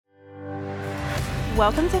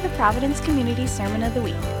Welcome to the Providence Community Sermon of the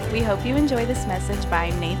Week. We hope you enjoy this message by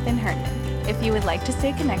Nathan Herndon. If you would like to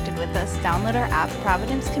stay connected with us, download our app,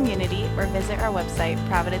 Providence Community, or visit our website,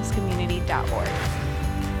 providencecommunity.org.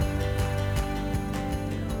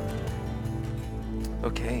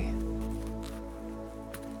 Okay.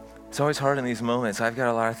 It's always hard in these moments. I've got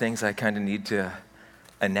a lot of things I kind of need to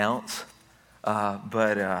announce,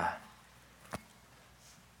 but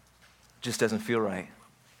just doesn't feel right,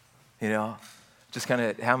 you know? Just kind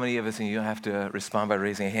of, how many of us, and you don't have to respond by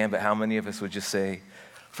raising a hand, but how many of us would just say,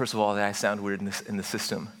 first of all, that I sound weird in the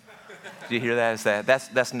system. Do you hear that?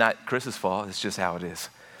 That's not Chris's fault. It's just how it is.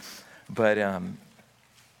 But how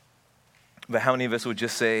many of us would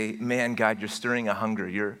just say, man, God, you're stirring a hunger.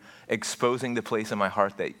 You're exposing the place in my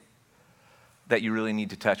heart that you really need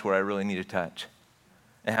to touch, where I really need to touch.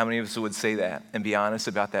 And how many of us would say that and be honest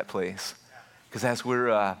about that place? Because as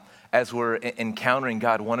we're encountering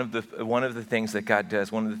God, one of the things that God does,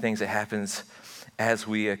 one of the things that happens as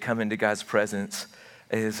we come into God's presence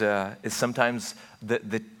is sometimes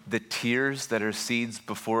the tears that are seeds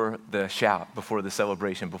before the shout, before the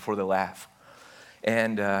celebration, before the laugh,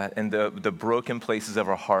 and the broken places of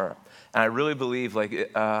our heart. And I really believe, like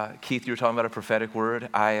Keith, you were talking about a prophetic word.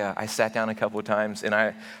 I sat down a couple of times and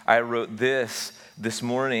I wrote this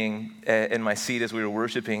morning in my seat as we were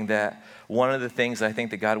worshiping, that one of the things I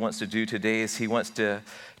think that God wants to do today is he wants to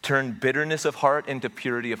turn bitterness of heart into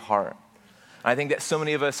purity of heart. I think that so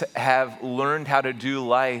many of us have learned how to do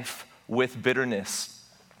life with bitterness,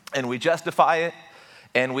 and we justify it,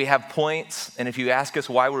 and we have points, and if you ask us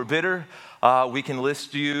why we're bitter, we can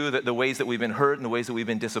list you the ways that we've been hurt and the ways that we've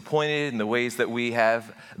been disappointed and the ways that we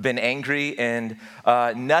have been angry, and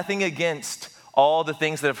nothing against all the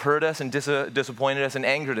things that have hurt us and disappointed us and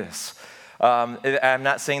angered us. I'm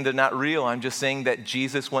not saying they're not real. I'm just saying that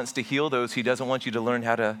Jesus wants to heal those. He doesn't want you to learn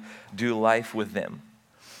how to do life with them.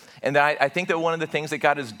 And I think that one of the things that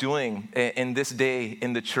God is doing in this day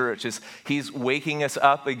in the church is he's waking us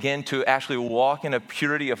up again to actually walk in a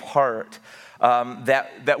purity of heart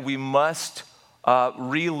that we must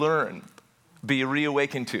relearn, be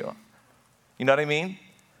reawakened to. You know what I mean?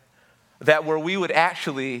 That where we would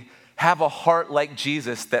actually have a heart like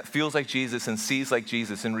Jesus, that feels like Jesus and sees like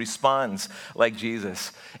Jesus and responds like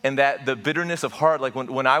Jesus. And that the bitterness of heart, like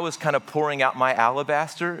when I was kind of pouring out my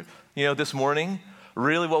alabaster, this morning,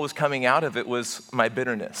 really what was coming out of it was my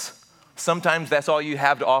bitterness. Sometimes that's all you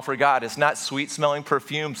have to offer God. It's not sweet smelling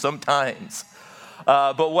perfume sometimes.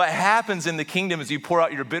 But what happens in the kingdom is you pour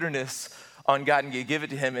out your bitterness on God and you give it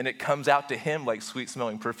to him, and it comes out to him like sweet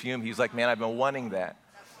smelling perfume. He's like, man, I've been wanting that.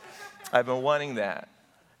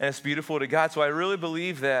 And it's beautiful to God. So I really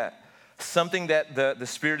believe that something that the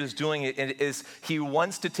Spirit is doing is he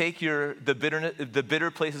wants to take the bitter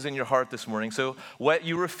places in your heart this morning. So what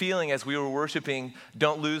you were feeling as we were worshiping,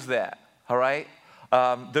 don't lose that, all right?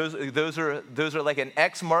 Those are like an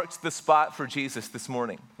X marks the spot for Jesus this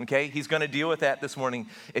morning, okay? He's going to deal with that this morning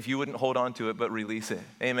if you wouldn't hold on to it but release it.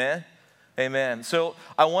 Amen? Amen. So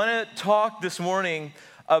I want to talk this morning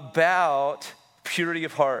about purity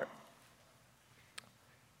of heart.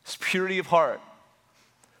 It's purity of heart.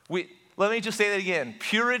 Let me just say that again.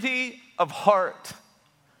 Purity of heart.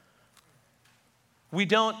 We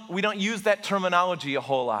don't use that terminology a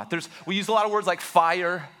whole lot. We use a lot of words like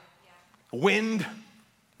fire, wind.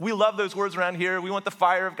 We love those words around here. We want the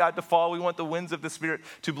fire of God to fall. We want the winds of the Spirit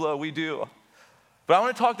to blow. We do. But I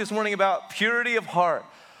want to talk this morning about purity of heart.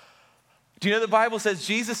 Do you know the Bible says,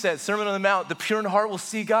 Jesus says, Sermon on the Mount, the pure in heart will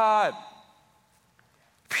see God.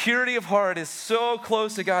 Purity of heart is so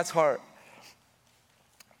close to God's heart.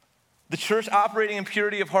 The church operating in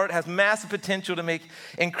purity of heart has massive potential to make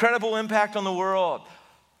incredible impact on the world,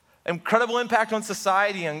 incredible impact on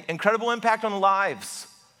society, and incredible impact on lives.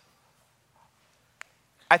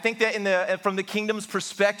 I think that from the kingdom's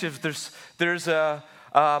perspective, from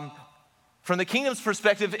the kingdom's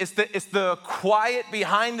perspective, it's the quiet,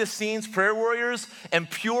 behind the scenes prayer warriors and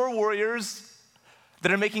pure warriors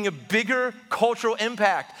that are making a bigger cultural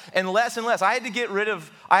impact and less. I had to get rid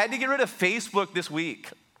of Facebook this week.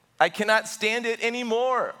 I cannot stand it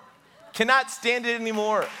anymore. And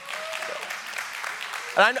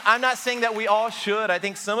I'm not saying that we all should. I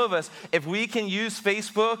think some of us, if we can use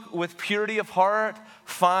Facebook with purity of heart,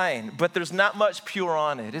 fine. But there's not much pure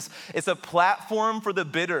on it. It's a platform for the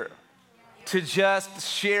bitter to just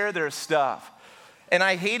share their stuff. And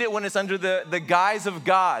I hate it when it's under the guise of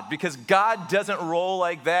God, because God doesn't roll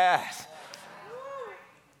like that.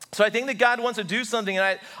 So I think that God wants to do something,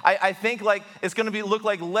 and I think like it's going to look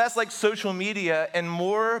like less like social media and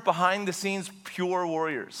more behind the scenes pure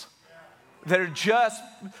warriors that are just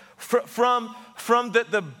from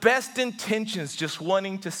the best intentions, just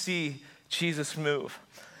wanting to see Jesus move.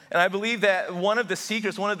 And I believe that one of the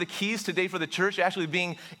secrets, one of the keys today for the church actually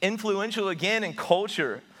being influential again in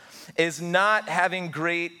culture is not having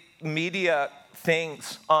great media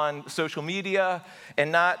things on social media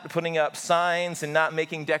and not putting up signs and not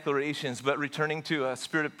making declarations, but returning to a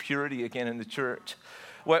spirit of purity again in the church.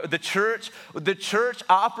 The church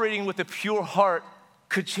operating with a pure heart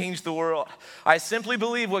could change the world. I simply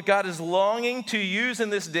believe what God is longing to use in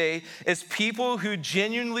this day is people who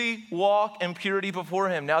genuinely walk in purity before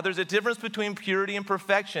him. Now, there's a difference between purity and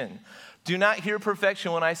perfection. Do not hear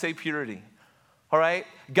perfection when I say purity. All right?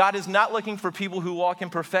 God is not looking for people who walk in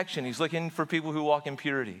perfection. He's looking for people who walk in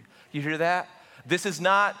purity. You hear that? This is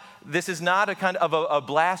not a kind of a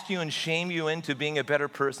blast you and shame you into being a better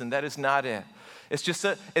person. That is not it. It's just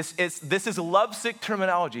this is lovesick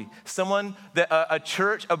terminology. Someone that a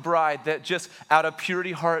church, a bride that just out of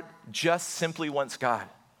purity heart just simply wants God.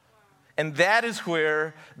 And that is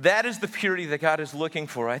the purity that God is looking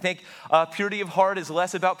for. I think purity of heart is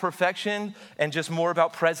less about perfection and just more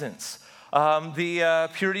about presence. The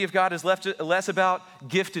purity of God is less about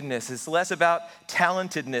giftedness. It's less about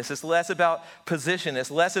talentedness. It's less about position.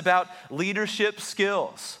 It's less about leadership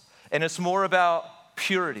skills. And it's more about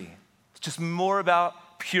purity. Just more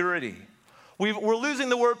about purity. We're losing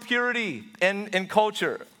the word purity in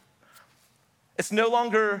culture. It's no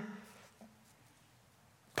longer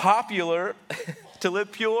popular to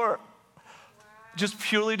live pure, just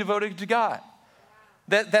purely devoted to God.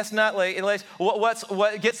 That's not like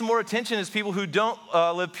what gets more attention is people who don't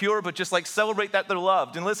live pure, but just like celebrate that they're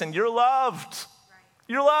loved. And listen, you're loved.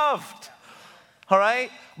 You're loved. All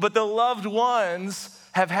right? But the loved ones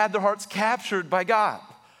have had their hearts captured by God.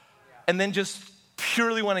 And then just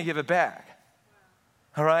purely want to give it back.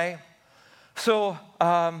 All right? So,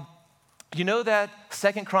 you know that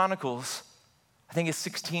 2 Chronicles, I think it's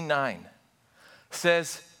 16:9,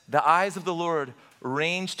 says, the eyes of the Lord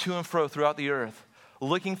range to and fro throughout the earth,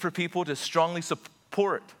 looking for people to strongly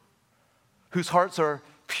support, whose hearts are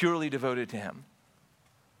purely devoted to him.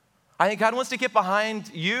 I think God wants to get behind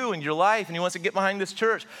you and your life, and he wants to get behind this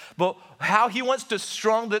church. But how he wants to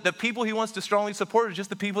the people he wants to strongly support are just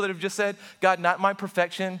the people that have just said, God, not in my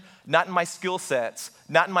perfection, not in my skill sets,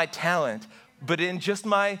 not in my talent, but in just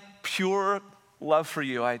my pure love for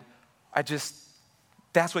you.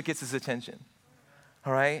 That's what gets his attention.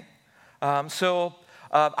 All right?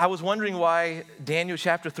 I was wondering why Daniel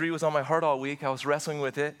chapter 3 was on my heart all week. I was wrestling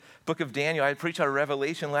with it. Book of Daniel. I preached out of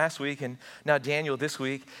Revelation last week and now Daniel this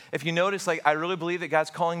week. If you notice, I really believe that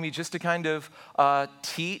God's calling me just to kind of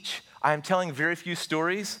teach. I'm telling very few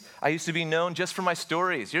stories. I used to be known just for my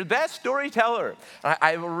stories. You're the best storyteller.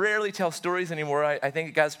 I rarely tell stories anymore. I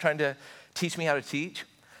think God's trying to teach me how to teach.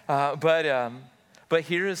 But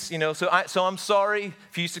here's, so I'm sorry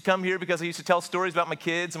if you used to come here because I used to tell stories about my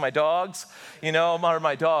kids and my dogs, or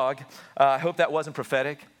my dog. I hope that wasn't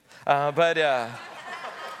prophetic.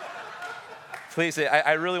 Please,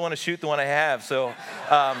 I really want to shoot the one I have, or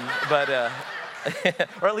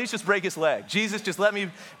at least just break his leg. Jesus, just let me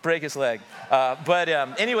break his leg.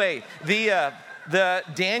 Anyway, the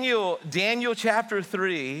Daniel chapter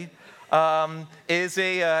 3,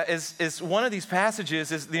 is one of these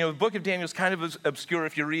passages. The book of Daniel is kind of obscure.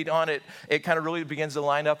 If you read on it, it kind of really begins to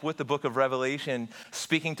line up with the book of Revelation,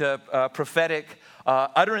 speaking to prophetic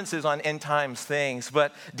utterances on end times things.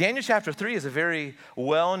 But Daniel chapter 3 is a very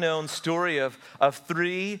well-known story of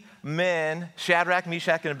three men, Shadrach,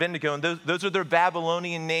 Meshach, and Abednego, and those are their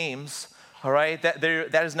Babylonian names. All right,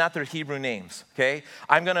 that is not their Hebrew names, okay?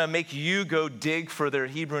 I'm going to make you go dig for their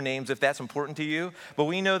Hebrew names if that's important to you, but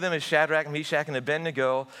we know them as Shadrach, Meshach, and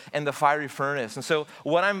Abednego and the fiery furnace. And so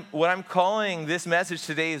what I'm calling this message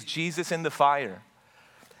today is Jesus in the fire.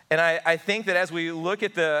 And I think that as we look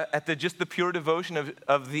at just the pure devotion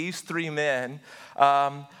of these three men,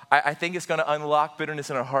 I think it's going to unlock bitterness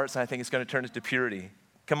in our hearts, and I think it's going to turn us to purity.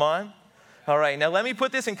 Come on? All right, now let me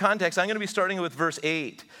put this in context. I'm going to be starting with verse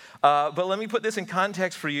 8. But let me put this in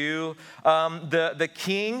context for you. The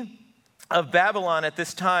king of Babylon at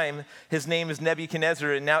this time, his name is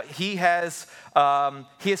Nebuchadnezzar, and now he has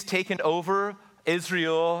taken over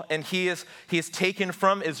Israel, and he has taken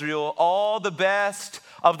from Israel all the best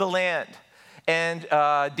of the land. And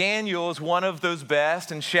Daniel is one of those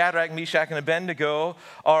best, and Shadrach, Meshach, and Abednego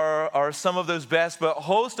are some of those best, but a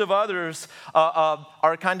host of others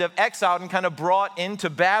are kind of exiled and kind of brought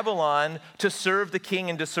into Babylon to serve the king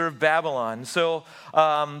and to serve Babylon. So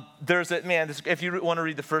if you want to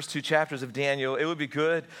read the first two chapters of Daniel, it would be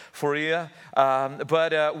good for you.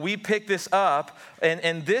 But we pick this up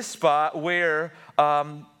in this spot where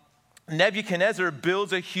Nebuchadnezzar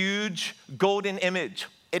builds a huge golden image.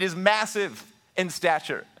 It is massive in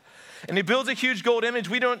stature. And he builds a huge gold image.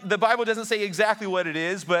 The Bible doesn't say exactly what it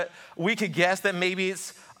is, but we could guess that maybe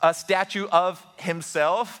it's a statue of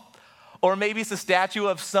himself, or maybe it's a statue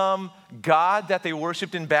of some god that they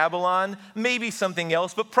worshiped in Babylon, maybe something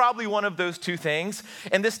else, but probably one of those two things.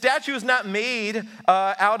 And this statue is not made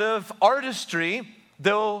out of artistry,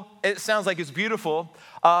 though it sounds like it's beautiful.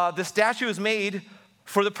 The statue is made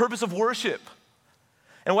for the purpose of worship.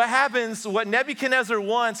 And what happens, what Nebuchadnezzar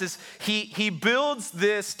wants is he builds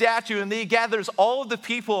this statue and he gathers all of the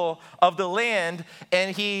people of the land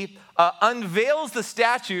and he unveils the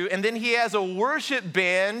statue, and then he has a worship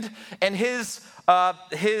band, and his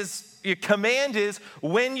command is,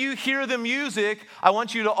 when you hear the music, I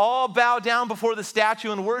want you to all bow down before the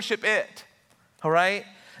statue and worship it. All right?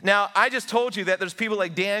 Now, I just told you that there's people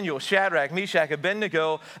like Daniel, Shadrach, Meshach,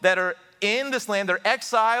 Abednego that are in this land. They're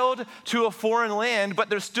exiled to a foreign land, but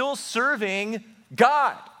they're still serving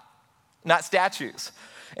God, not statues.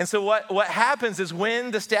 And so what happens is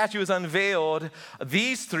when the statue is unveiled,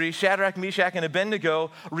 these three, Shadrach, Meshach, and Abednego,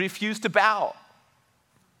 refuse to bow.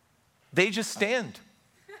 They just stand.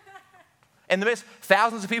 And there's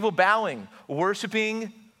thousands of people bowing,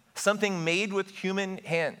 worshiping something made with human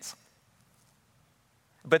hands.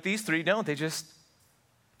 But these three don't. They just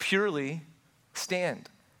purely stand.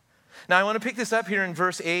 Now, I want to pick this up here in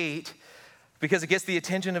verse 8 because it gets the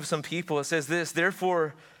attention of some people. It says this,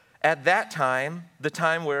 therefore, at that time, the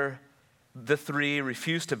time where the three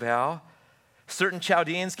refused to bow, certain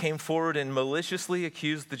Chaldeans came forward and maliciously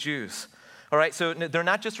accused the Jews. All right, so they're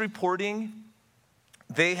not just reporting.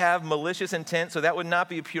 They have malicious intent, so that would not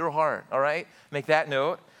be a pure heart, all right? Make that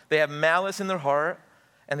note. They have malice in their heart,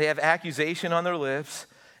 and they have accusation on their lips,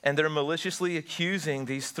 and they're maliciously accusing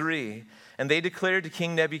these three. And they declared to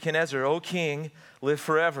King Nebuchadnezzar, O king, live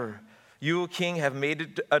forever. You, O king, have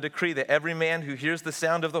made a decree that every man who hears the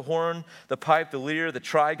sound of the horn, the pipe, the lyre, the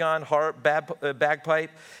trigon, harp,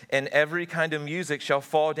 bagpipe, and every kind of music shall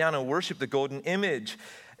fall down and worship the golden image.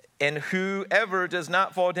 And whoever does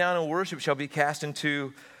not fall down and worship shall be cast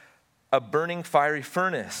into a burning fiery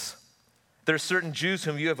furnace. There are certain Jews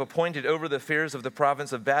whom you have appointed over the affairs of the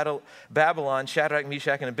province of Babylon, Shadrach,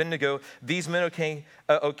 Meshach, and Abednego. These men,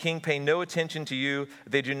 O king, pay no attention to you.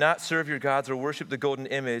 They do not serve your gods or worship the golden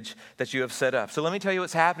image that you have set up. So let me tell you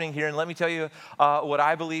what's happening here, and let me tell you what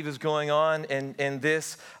I believe is going on in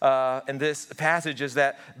this passage is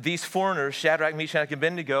that these foreigners, Shadrach, Meshach, and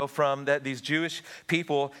Abednego, these Jewish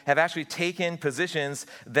people, have actually taken positions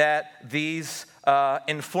that these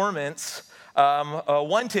informants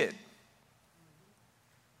wanted.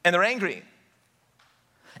 And they're angry.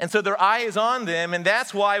 And so their eye is on them, and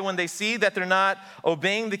that's why when they see that they're not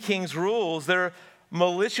obeying the king's rules, they're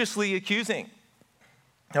maliciously accusing.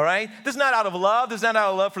 All right? This is not out of love. This is not out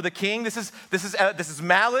of love for the king. This is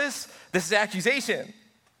malice. This is accusation.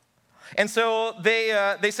 And so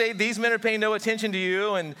they say, these men are paying no attention to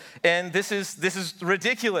you, and this is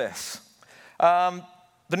ridiculous. They're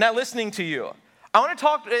not listening to you. I want to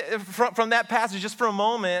talk from that passage just for a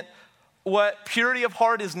moment what purity of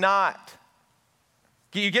heart is not.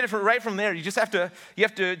 You get it right from there. You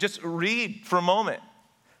have to just read for a moment.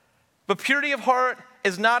 But purity of heart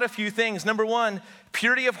is not a few things. Number one,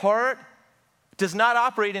 purity of heart does not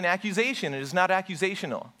operate in accusation. It is not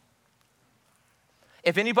accusational.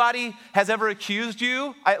 If anybody has ever accused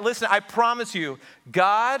you, listen, I promise you,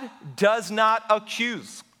 God does not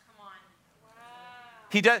accuse.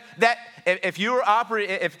 He does that.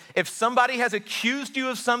 If somebody has accused you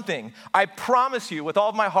of something, I promise you with all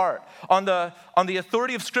of my heart, on the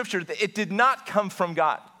authority of Scripture, that it did not come from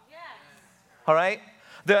God. Yes. All right?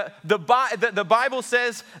 The Bible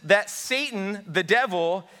says that Satan, the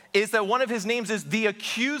devil, is that one of his names is the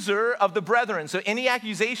accuser of the brethren. So any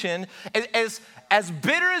accusation, as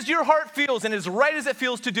bitter as your heart feels and as right as it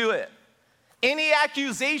feels to do it, any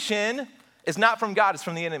accusation is not from God, it's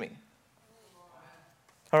from the enemy.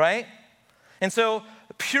 All right? And so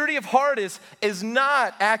purity of heart is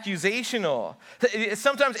not accusational.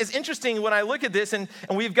 Sometimes it's interesting when I look at this and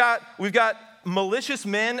we've got malicious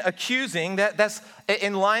men accusing, that's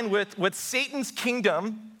in line with Satan's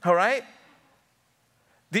kingdom, all right?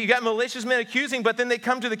 You got malicious men accusing, but then they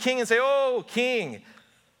come to the king and say, oh, king,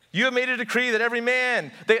 you have made a decree that every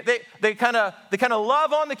man, they kind of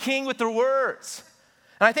love on the king with their words.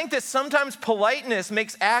 And I think that sometimes politeness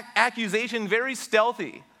makes accusation very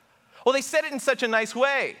stealthy. Well, they said it in such a nice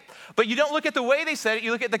way, but you don't look at the way they said it,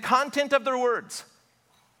 you look at the content of their words.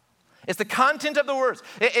 It's the content of the words.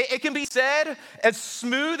 It can be said as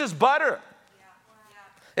smooth as butter.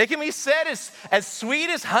 It can be said as sweet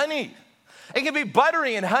as honey. It can be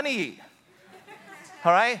buttery and honey.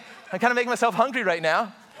 All right? I'm kind of making myself hungry right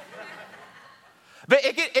now. But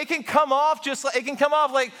it can come off just like, it can come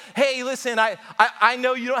off like, hey, listen, I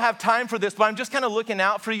know you don't have time for this, but I'm just kind of looking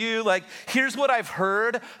out for you. Like, here's what I've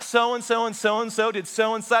heard. So-and-so and so-and-so did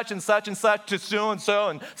so-and-such and such to so-and-so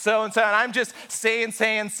and so-and-so. And I'm just saying.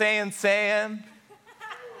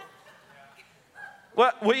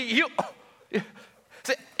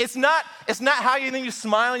 It's not how you think you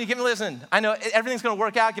smile and you give me, listen, I know everything's going to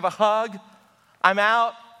work out. Give a hug. I'm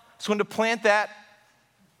out. Just wanted to plant that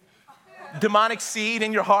demonic seed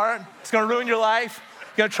in your heart. It's going to ruin your life.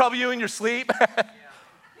 It's going to trouble you in your sleep.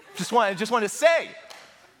 just want to say.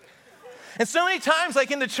 And so many times, like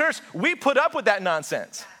in the church, we put up with that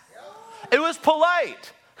nonsense. It was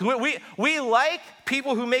polite. We like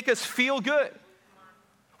people who make us feel good.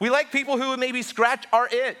 We like people who would maybe scratch our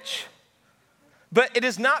itch. But it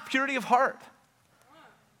is not purity of heart.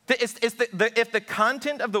 If the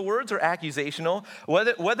content of the words are accusational,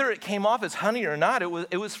 whether it came off as honey or not,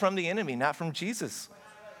 it was from the enemy, not from Jesus.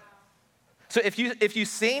 So if you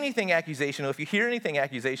say anything accusational, if you hear anything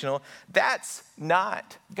accusational, that's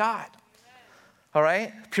not God. All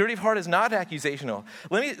right? Purity of heart is not accusational.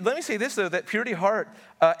 Let me say this, though, that purity of heart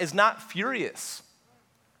is not furious.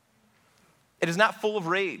 It is not full of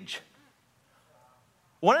rage.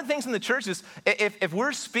 One of the things in the church is if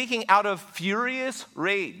we're speaking out of furious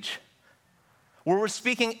rage, where we're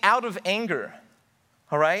speaking out of anger,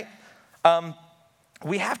 all right,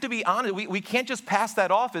 we have to be honest. We can't just pass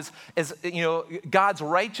that off as God's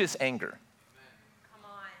righteous anger.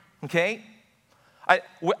 Come on. Okay?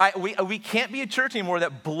 We can't be a church anymore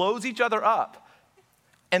that blows each other up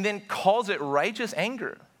and then calls it righteous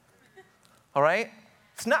anger. All right?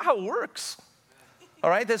 It's not how it works.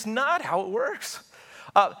 All right? That's not how it works.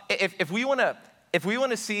 If we want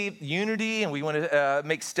to see unity and we want to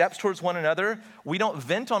make steps towards one another, we don't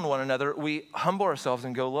vent on one another. We humble ourselves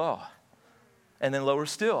and go low, and then lower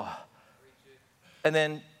still, and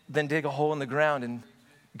then dig a hole in the ground and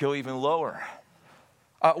go even lower.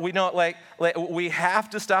 We don't we have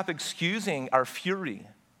to stop excusing our fury.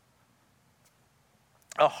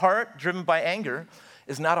 A heart driven by anger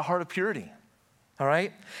is not a heart of purity. All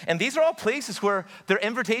right? And these are all places where they're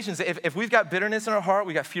invitations. If we've got bitterness in our heart,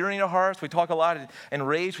 we got fury in our hearts, we talk a lot and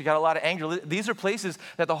rage, we got a lot of anger. These are places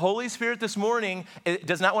that the Holy Spirit this morning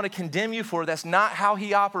does not want to condemn you for. That's not how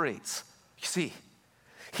he operates. You see,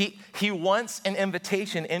 he wants an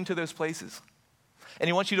invitation into those places. And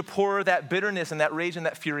he wants you to pour that bitterness and that rage and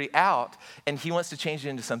that fury out, and he wants to change it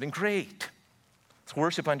into something great. It's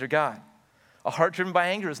worship under God. A heart driven by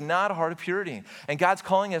anger is not a heart of purity. And God's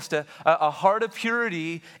calling us to a heart of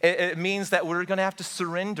purity. It means that we're going to have to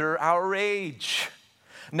surrender our rage,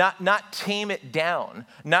 not tame it down,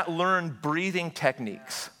 not learn breathing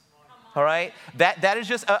techniques. All right? That is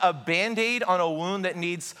just a Band-Aid on a wound that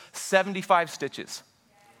needs 75 stitches.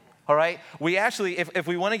 All right? We actually, if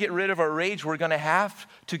we want to get rid of our rage, we're going to have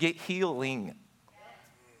to get healing.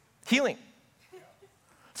 Healing.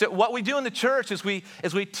 So what we do in the church is we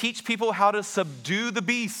teach people how to subdue the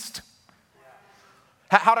beast.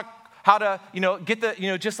 How to get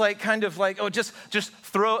the just like kind of like just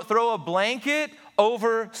throw a blanket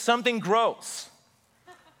over something gross.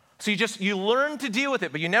 So you learn to deal with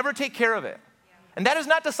it, but you never take care of it. And that is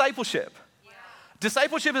not discipleship.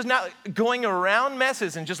 Discipleship is not going around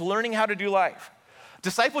messes and just learning how to do life.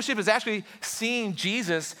 Discipleship is actually seeing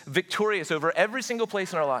Jesus victorious over every single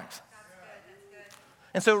place in our lives.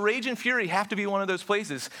 And so rage and fury have to be one of those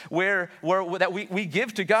places where that we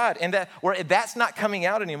give to God, and that where that's not coming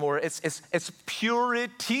out anymore. It's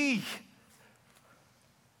purity.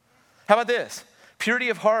 How about this? Purity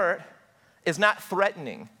of heart is not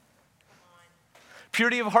threatening.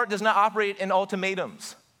 Purity of heart does not operate in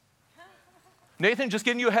ultimatums. Nathan, just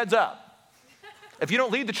giving you a heads up. If you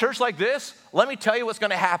don't lead the church like this, let me tell you what's going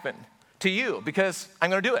to happen to you, because I'm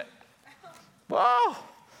going to do it. Whoa.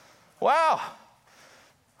 Wow.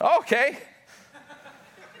 Okay.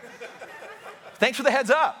 Thanks for the heads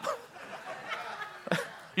up.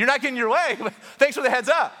 You're not getting your way, but thanks for the heads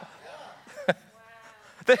up.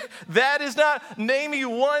 That is not, name me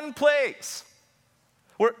one place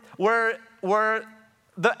where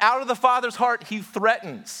out of the Father's heart, he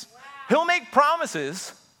threatens. Wow. He'll make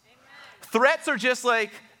promises. Amen. Threats are just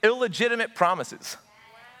like illegitimate promises.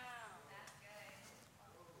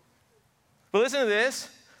 But listen to this.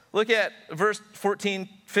 Look at verses 14,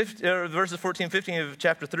 15 of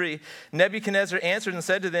chapter 3. Nebuchadnezzar answered and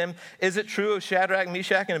said to them, "Is it true, O Shadrach,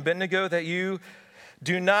 Meshach, and Abednego, that you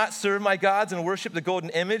do not serve my gods and worship the golden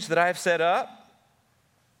image that I have set up?"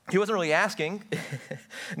 He wasn't really asking.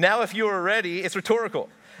 Now, if you are ready, it's rhetorical.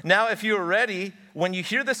 Now, if you are ready, when you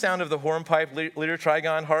hear the sound of the hornpipe, lyre,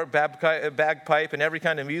 trigon, harp, bagpipe, and every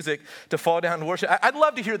kind of music to fall down and worship. I'd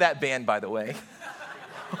love to hear that band, by the way.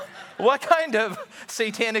 What kind of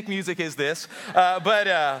satanic music is this?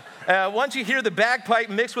 But once you hear the bagpipe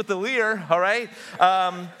mixed with the lyre, all right,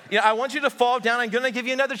 I want you to fall down. I'm going to give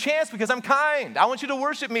you another chance because I'm kind. I want you to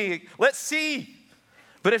worship me. Let's see.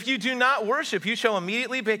 But if you do not worship, you shall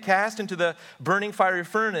immediately be cast into the burning fiery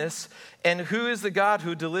furnace. And who is the God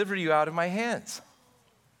who delivered you out of my hands?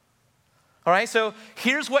 All right, so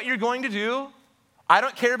here's what you're going to do. I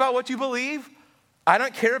don't care about what you believe. I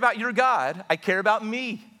don't care about your God. I care about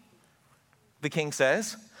me, the king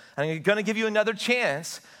says. I'm going to give you another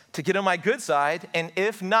chance to get on my good side. And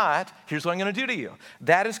if not, here's what I'm going to do to you.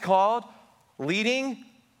 That is called leading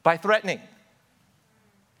by threatening.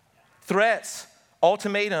 Threats,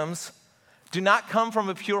 ultimatums do not come from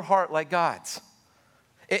a pure heart like God's.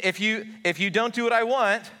 If you don't do what I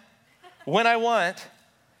want, when I want,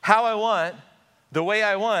 how I want, the way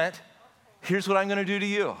I want, here's what I'm going to do to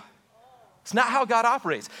you. It's not how God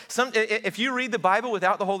operates. If you read the Bible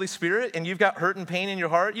without the Holy Spirit and you've got hurt and pain in your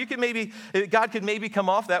heart, God could maybe come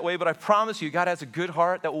off that way, but I promise you, God has a good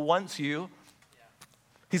heart that wants you.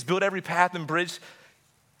 He's built every path and bridge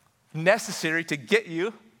necessary to get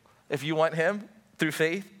you if you want him through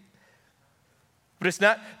faith. But it's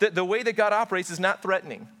not, the way that God operates is not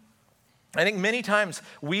threatening. I think many times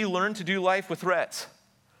we learn to do life with threats.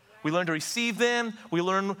 We learn to receive them. We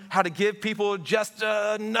learn how to give people just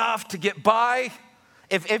enough to get by.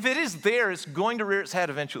 If it is there, it's going to rear its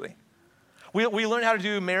head eventually. We learn how to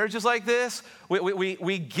do marriages like this.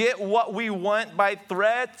 We get what we want by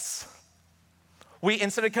threats.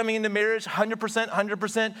 Instead of coming into marriage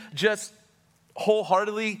 100%, just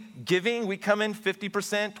wholeheartedly giving, we come in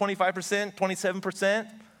 50%, 25%,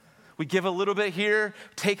 27%. We give a little bit here,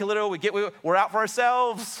 take a little, we're out for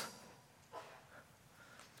ourselves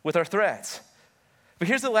with our threats. But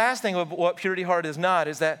here's the last thing of what purity of heart is not,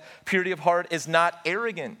 is that purity of heart is not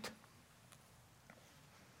arrogant.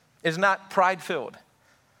 It's not pride-filled.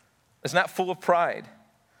 It's not full of pride.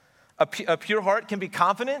 A pure heart can be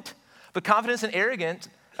confident, but confidence and arrogance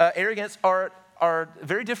are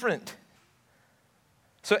very different.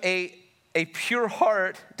 So a pure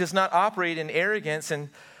heart does not operate in arrogance. And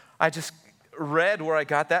I just read where I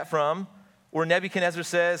got that from, where Nebuchadnezzar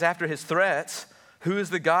says after his threats, who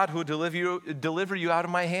is the God who will deliver you out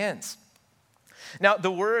of my hands? Now,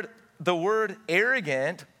 the word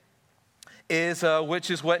arrogant is,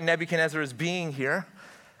 which is what Nebuchadnezzar is being here,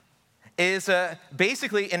 is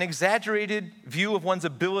basically an exaggerated view of one's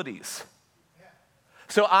abilities.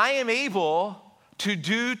 So I am able to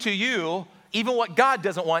do to you even what God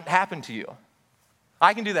doesn't want happen to you.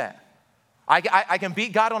 I can do that. I can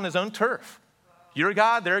beat God on his own turf. You're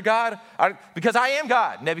God, they're God. Because I am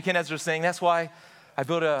God, Nebuchadnezzar is saying. That's why I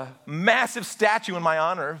built a massive statue in my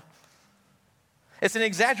honor. It's an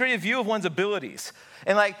exaggerated view of one's abilities.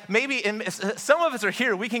 And maybe some of us are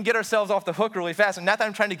here, we can get ourselves off the hook really fast. And not that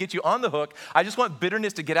I'm trying to get you on the hook. I just want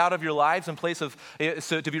bitterness to get out of your lives in place of,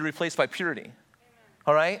 to be replaced by purity. Amen.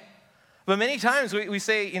 All right? But many times we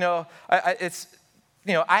say, I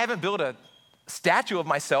haven't built a statue of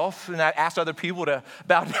myself and I asked other people to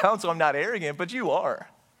bow down so I'm not arrogant, but you are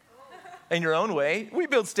in your own way. We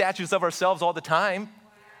build statues of ourselves all the time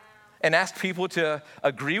and ask people to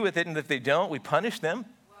agree with it, and if they don't, we punish them.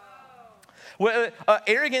 Well,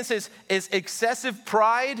 arrogance is excessive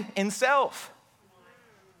pride in self.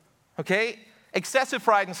 Okay? Excessive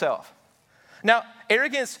pride in self. Now,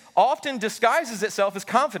 arrogance often disguises itself as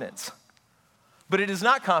confidence. But it is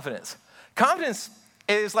not confidence. Confidence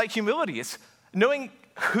is like humility. It's knowing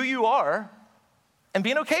who you are and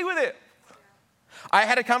being okay with it. I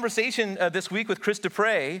had a conversation this week with Chris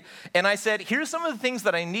Dupre, and I said, here's some of the things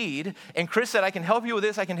that I need. And Chris said, I can help you with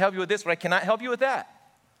this, I can help you with this, but I cannot help you with that.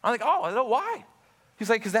 I'm like, oh, I don't know why. He's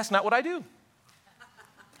like, because that's not what I do.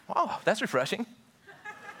 Wow, that's refreshing.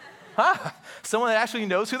 Someone that actually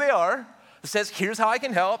knows who they are, says, here's how I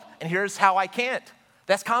can help, and here's how I can't.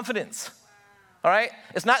 That's confidence. All right?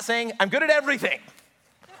 It's not saying, I'm good at everything.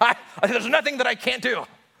 There's nothing that I can't do.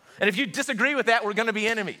 And if you disagree with that, we're going to be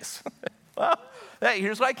enemies. Well, hey,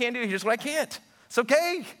 here's what I can do, here's what I can't. It's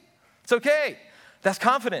okay. It's okay. That's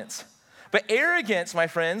confidence. But arrogance, my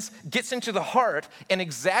friends, gets into the heart and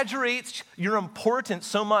exaggerates your importance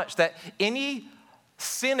so much that any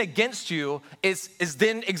sin against you is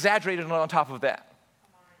then exaggerated on top of that.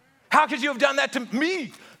 How could you have done that to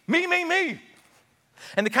me? Me.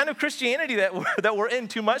 And the kind of Christianity that we're in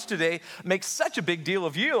too much today makes such a big deal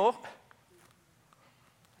of you.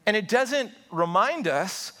 And it doesn't remind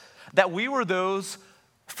us that we were those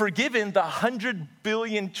forgiven the 100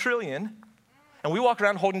 billion trillion, and we walk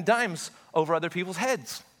around holding dimes over other people's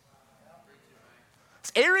heads.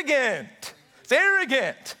 It's arrogant. It's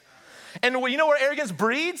arrogant. And you know where arrogance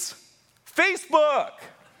breeds? Facebook.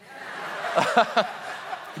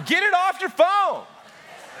 Get it off your phone.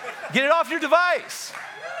 Get it off your device.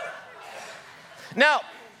 Now,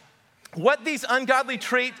 here's what these ungodly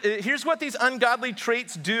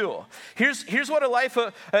traits do. Here's what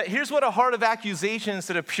a heart of accusation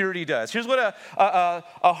instead of purity does. Here's what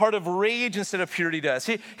a heart of rage instead of purity does.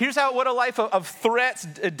 Here's what a life of threats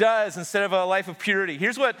does instead of a life of purity.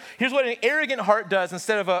 Here's what an arrogant heart does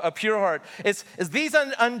instead of a pure heart. It's these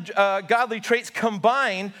ungodly traits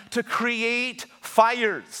combine to create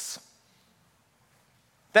fires.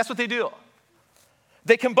 That's what they do.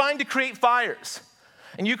 They combine to create fires.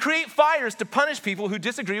 And you create fires to punish people who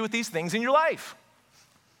disagree with these things in your life.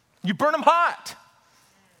 You burn them hot.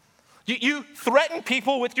 You threaten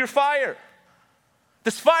people with your fire.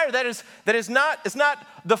 This fire that is not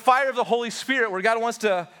the fire of the Holy Spirit where God wants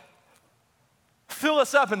to fill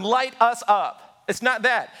us up and light us up. It's not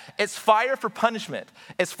that. It's fire for punishment.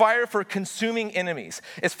 It's fire for consuming enemies.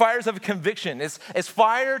 It's fires of conviction. It's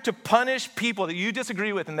fire to punish people that you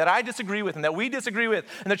disagree with and that I disagree with and that we disagree with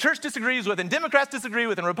and the church disagrees with and Democrats disagree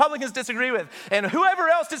with and Republicans disagree with and whoever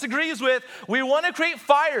else disagrees with. We want to create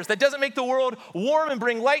fires that doesn't make the world warm and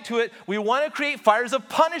bring light to it. We want to create fires of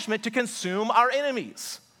punishment to consume our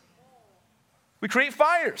enemies. We create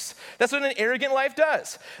fires. That's what an arrogant life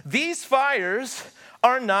does. These fires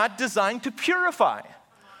are not designed to purify.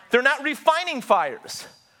 They're not refining fires.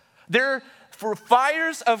 They're for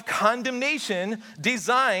fires of condemnation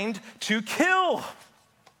designed to kill.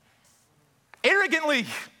 Arrogantly.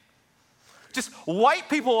 Just wipe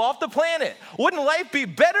people off the planet. Wouldn't life be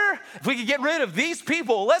better if we could get rid of these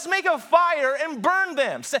people? Let's make a fire and burn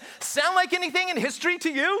them. Sound like anything in history to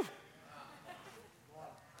you?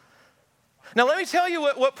 Now let me tell you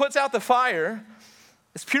what puts out the fire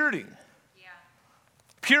is purity.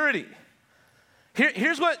 Purity.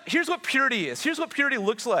 Here's what purity is. Here's what purity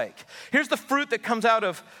looks like. Here's the fruit that comes out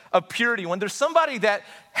of purity. When there's somebody that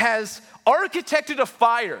has architected a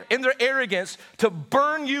fire in their arrogance to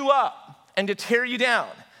burn you up and to tear you down.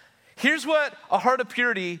 Here's what a heart of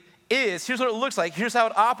purity is. Here's what it looks like. Here's how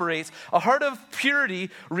it operates. A heart of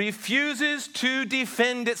purity refuses to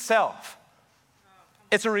defend itself.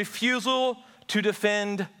 It's a refusal to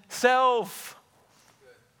defend self.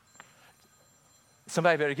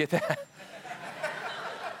 Somebody better get that.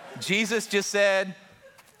 Jesus just said,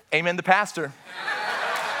 amen the pastor.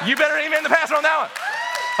 You better amen the pastor on that one.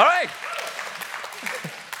 All right.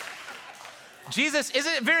 Jesus,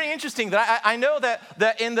 isn't it very interesting that I know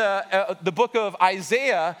that in the book of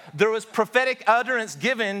Isaiah, there was prophetic utterance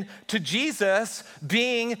given to Jesus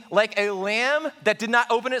being like a lamb that did not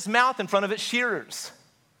open its mouth in front of its shearers.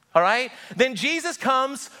 All right? Then Jesus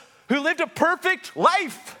comes who lived a perfect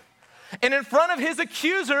life. And in front of his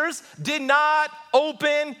accusers, did not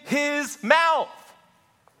open his mouth.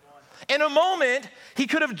 In a moment, he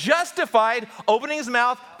could have justified opening his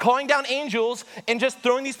mouth, calling down angels, and just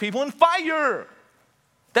throwing these people in fire.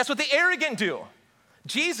 That's what the arrogant do.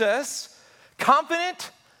 Jesus,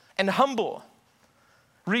 confident and humble,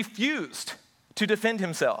 refused to defend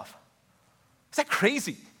himself. Is that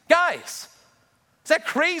crazy? Guys, is that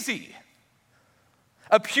crazy?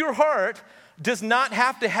 A pure heart does not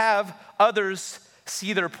have to have others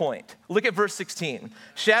see their point. Look at verse 16.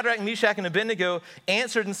 Shadrach, Meshach, and Abednego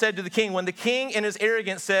answered and said to the king, when the king in his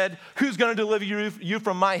arrogance said, who's going to deliver you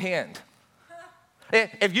from my hand?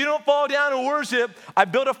 If you don't fall down and worship, I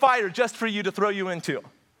built a fire just for you to throw you into.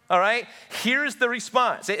 All right? Here's the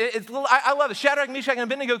response. I love it. Shadrach, Meshach, and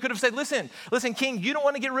Abednego could have said, listen, king, you don't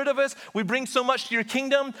want to get rid of us. We bring so much to your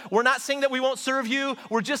kingdom. We're not saying that we won't serve you.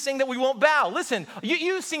 We're just saying that we won't bow. Listen,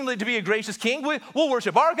 you seem to be a gracious king. We'll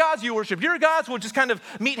worship our gods. You worship your gods. We'll just kind of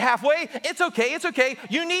meet halfway. It's okay. It's okay.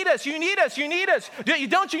 You need us. You need us. You need us.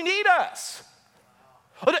 Don't you need us?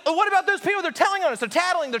 What about those people? They're telling on us. They're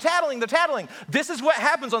tattling. This is what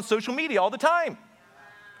happens on social media all the time.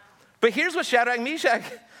 But here's what Shadrach, Meshach,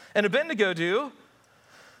 and Abednego do.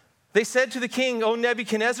 They said to the king, O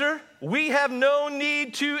Nebuchadnezzar, we have no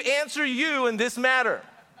need to answer you in this matter.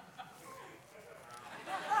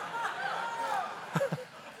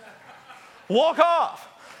 Walk off.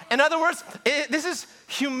 In other words, this is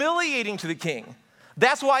humiliating to the king.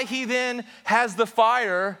 That's why he then has the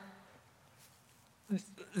fire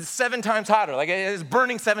 7 times hotter, like it's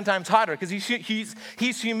burning 7 times hotter, because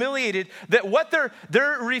he's humiliated. That what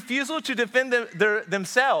their refusal to defend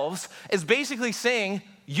themselves is basically saying,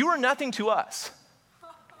 you are nothing to us.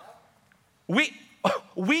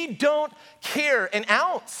 we don't care an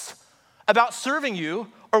ounce about serving you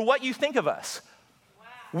or what you think of us. Wow.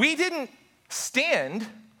 We didn't stand,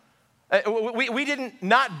 we didn't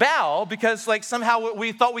not bow because like somehow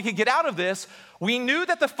we thought we could get out of this. We knew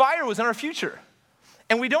that the fire was in our future,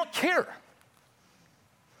 and we don't care.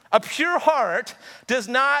 A pure heart does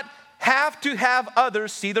not have to have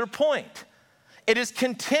others see their point. It is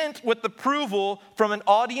content with approval from an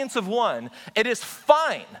audience of one. It is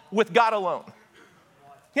fine with God alone.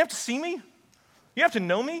 You have to see me. You have to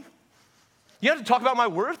know me. You have to talk about my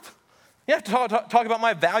worth. You have to talk about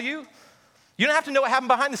my value. You don't have to know what happened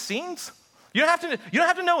behind the scenes. You don't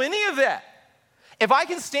have to know any of that. If I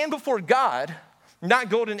can stand before God, not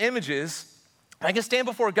golden images, I can stand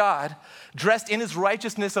before God dressed in his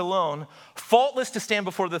righteousness alone, faultless to stand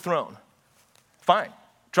before the throne. Fine.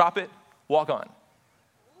 Drop it. Walk on.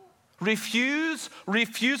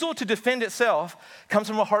 Refusal to defend itself comes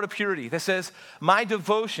from a heart of purity that says, my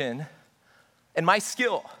devotion and my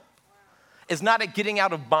skill is not at getting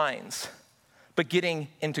out of binds, but getting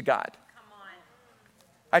into God. Come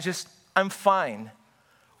on. I'm fine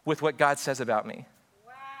with what God says about me.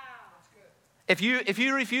 Wow. If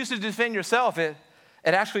you refuse to defend yourself, it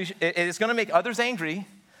is going to make others angry,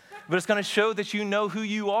 but it's going to show that you know who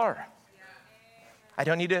you are.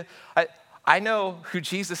 I know who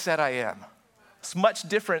Jesus said I am. It's much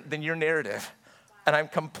different than your narrative, and I'm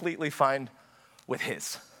completely fine with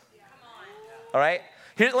his. All right?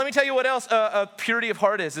 Here, let me tell you what else purity of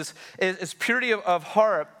heart is purity of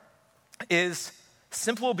heart is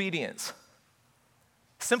simple obedience.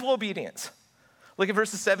 Simple obedience. Look at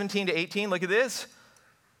verses 17 to 18. Look at this.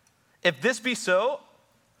 If this be so,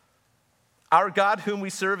 our God whom we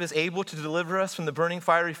serve is able to deliver us from the burning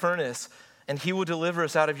fiery furnace, and he will deliver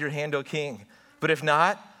us out of your hand, O king. But if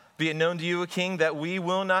not, be it known to you, O king, that we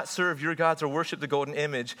will not serve your gods or worship the golden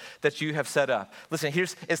image that you have set up. Listen,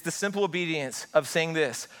 it's the simple obedience of saying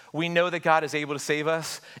this. We know that God is able to save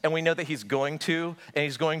us, and we know that he's going to, and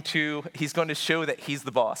he's going to show that he's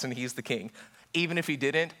the boss and he's the king. Even if he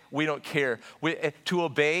didn't, we don't care. To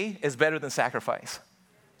obey is better than sacrifice.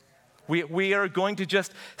 We are going to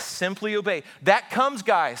just simply obey. That comes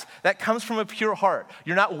from a pure heart.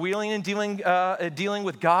 You're not wheeling and dealing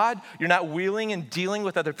with God. You're not wheeling and dealing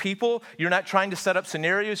with other people. You're not trying to set up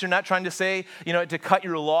scenarios. You're not trying to say, to cut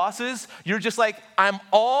your losses. You're just like, I'm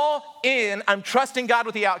all in. I'm trusting God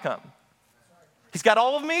with the outcome. He's got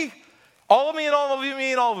all of me and all of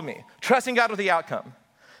me and all of me. Trusting God with the outcome.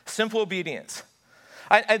 Simple obedience.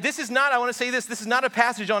 I want to say this is not a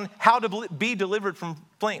passage on how to be delivered from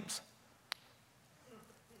flames.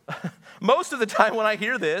 Most of the time when I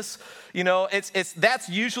hear this, that's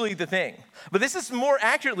usually the thing. But this is more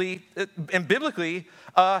accurately and biblically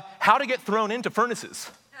how to get thrown into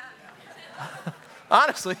furnaces.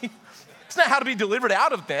 Honestly, it's not how to be delivered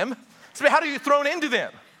out of them. It's about how to get thrown into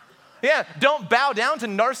them. Yeah, don't bow down to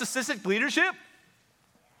narcissistic leadership.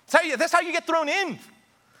 That's how you get thrown in.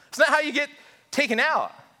 It's not how you get taken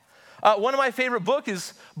out. One of my favorite books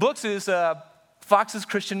is Fox's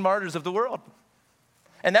Christian Martyrs of the World.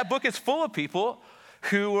 And that book is full of people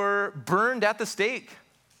who were burned at the stake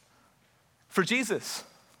for Jesus,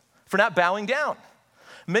 for not bowing down.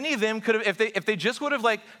 Many of them could have, if they just would have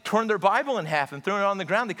torn their Bible in half and thrown it on the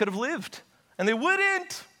ground, they could have lived. And they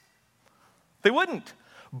wouldn't. They wouldn't.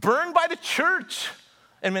 Burned by the church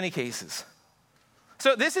in many cases.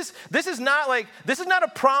 So this is not a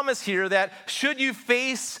promise here that should you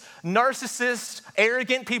face narcissist,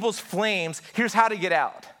 arrogant people's flames, here's how to get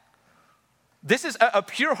out. This is a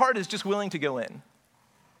pure heart is just willing to go in.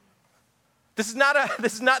 This is not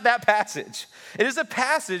that passage. It is a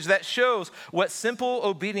passage that shows what simple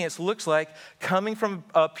obedience looks like coming from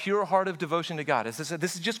a pure heart of devotion to God. This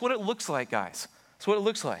is just what it looks like, guys. It's what it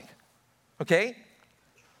looks like. Okay?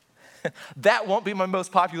 That won't be my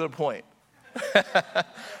most popular point.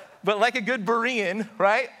 But like a good Berean,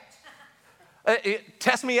 right?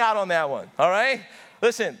 Test me out on that one, all right?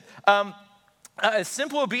 Listen,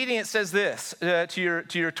 simple obedience says this to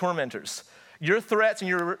your tormentors. Your threats and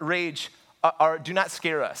your rage do not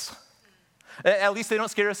scare us. At least they don't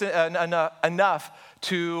scare us enough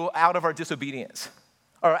out of our disobedience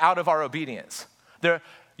or out of our obedience.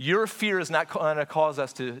 Your fear is not going to cause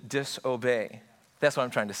us to disobey. That's what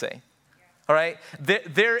I'm trying to say. All right?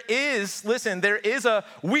 There is a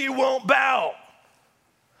we won't bow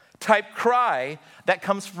type cry that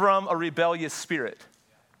comes from a rebellious spirit.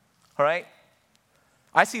 All right?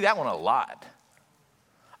 I see that one a lot,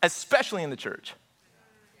 especially in the church.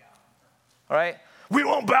 All right? We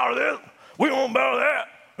won't bow to this. We won't bow to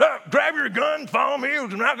that. Grab your gun, follow me. We're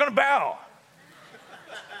not going to bow.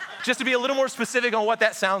 Just to be a little more specific on what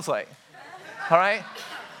that sounds like. all right?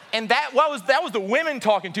 And that was the women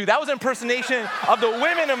talking to. That was an impersonation of the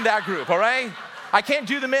women in that group, all right? I can't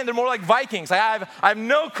do the men. They're more like Vikings. I have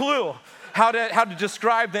no clue how to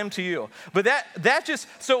describe them to you. But that just,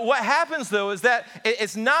 so what happens though is that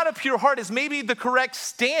it's not a pure heart. It's maybe the correct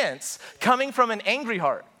stance coming from an angry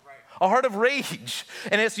heart. A heart of rage.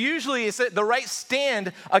 And it's usually the right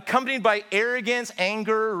stand accompanied by arrogance,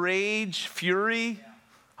 anger, rage, fury,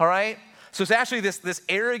 all right? So it's actually this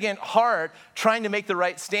arrogant heart trying to make the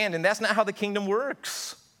right stand, and that's not how the kingdom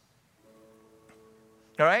works.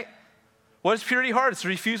 All right? What is purity heart? It's a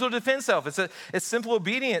refusal to defend self. It's simple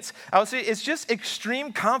obedience. I would say it's just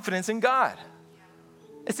extreme confidence in God.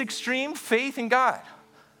 It's extreme faith in God.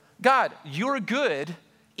 God, you're good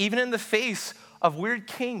even in the face of weird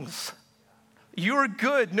kings. You're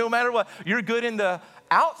good no matter what. You're good in the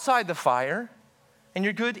outside the fire, and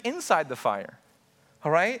you're good inside the fire.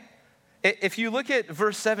 All right? If you look at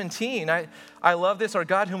verse 17, I love this. Our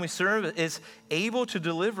God whom we serve is able to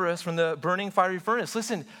deliver us from the burning fiery furnace.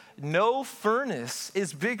 Listen, no furnace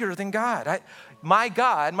is bigger than God. My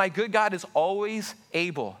God, my good God is always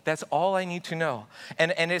able. That's all I need to know.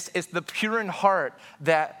 And it's the pure in heart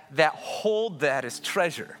that hold that as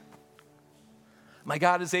treasure. My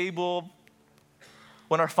God is able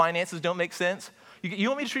when our finances don't make sense. You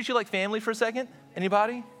want me to treat you like family for a second?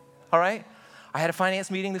 Anybody? All right? I had a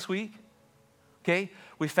finance meeting this week. Okay,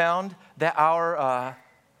 we found that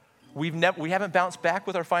we haven't bounced back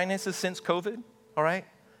with our finances since COVID, all right?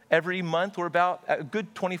 Every month we're about a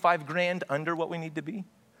good 25 grand under what we need to be,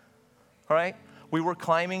 all right? We were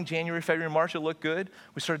climbing January, February, March, it looked good.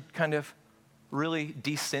 We started kind of really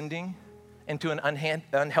descending into an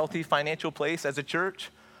unhealthy financial place as a church.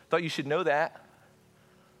 Thought you should know that,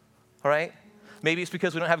 all right? Maybe it's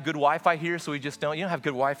because we don't have good Wi-Fi here, so we just don't. You don't have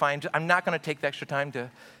good Wi-Fi. I'm not going to take the extra time to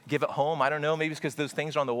give it home. I don't know. Maybe it's because those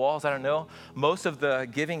things are on the walls. I don't know. Most of the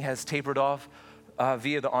giving has tapered off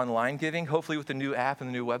via the online giving. Hopefully with the new app and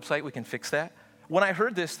the new website, we can fix that. When I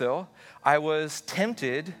heard this, though, I was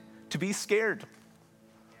tempted to be scared.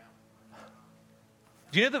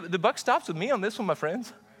 Do you know the buck stops with me on this one, my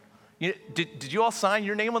friends? Did you all sign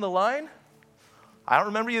your name on the line? I don't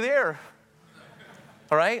remember you there.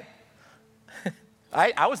 All right?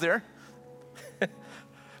 I was there,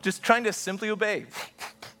 just trying to simply obey.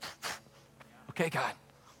 Okay, God,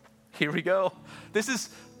 here we go. This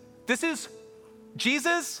is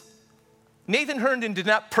Jesus. Nathan Herndon did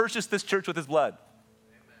not purchase this church with his blood.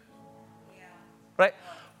 Right?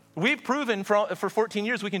 We've proven for 14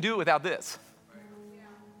 years we can do it without this.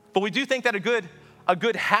 But we do think that a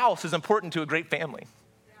good house is important to a great family.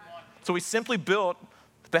 So we simply built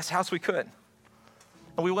the best house we could.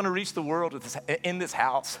 And we want to reach the world in this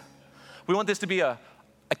house. We want this to be a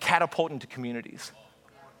catapult into communities.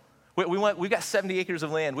 We've got 70 acres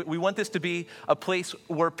of land. We want this to be a place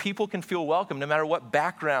where people can feel welcome no matter what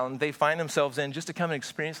background they find themselves in, just to come and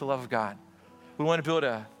experience the love of God. We want to build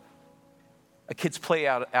a kids' play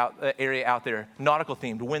area out there, nautical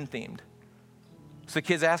themed, wind themed. So the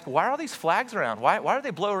kids ask, why are all these flags around? Why do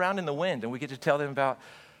they blow around in the wind? And we get to tell them about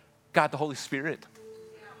God, the Holy Spirit.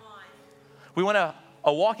 We want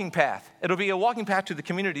a walking path. It'll be a walking path to the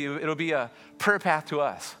community. It'll be a prayer path to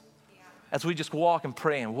us as we just walk and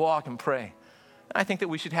pray and walk and pray. And I think that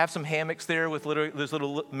we should have some hammocks there with those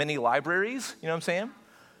little mini libraries, you know what I'm saying?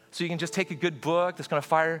 So you can just take a good book that's going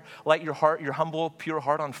to light your heart, your humble, pure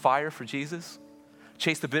heart on fire for Jesus.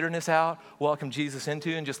 Chase the bitterness out, welcome Jesus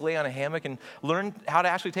into, and just lay on a hammock and learn how to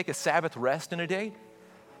actually take a Sabbath rest in a day.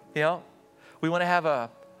 You know, we want to have a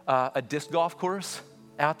disc golf course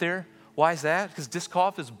out there. Why is that? Because disc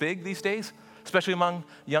golf is big these days, especially among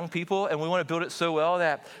young people, and we want to build it so well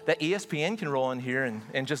that ESPN can roll in here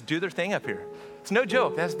and just do their thing up here. It's no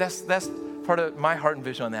joke. That's part of my heart and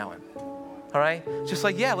vision on that one. All right? Just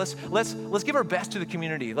like, yeah, let's give our best to the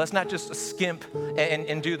community. Let's not just skimp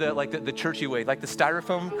and do the churchy way, like the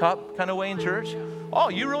styrofoam cup kind of way in church. Oh,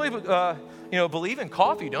 you really believe in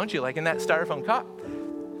coffee, don't you? Like in that styrofoam cup.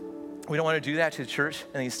 We don't want to do that to the church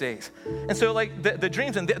in these days. And so like the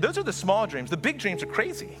dreams, and those are the small dreams. The big dreams are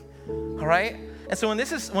crazy, all right? And so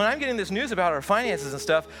when I'm getting this news about our finances and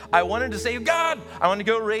stuff, I wanted to say, God, I want to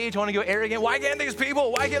go rage, I want to go arrogant. Why can't these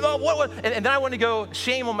people? Why can't, what? And then I want to go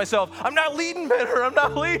shame on myself. I'm not leading better.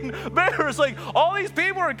 It's like all these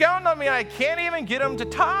people are counting on me. I can't even get them to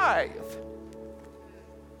tithe.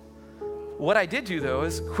 What I did do though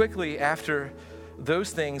is quickly after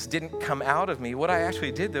those things didn't come out of me, what I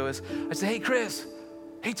actually did though is I said, hey, Chris,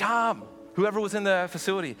 hey, Tom, whoever was in the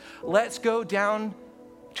facility, let's go down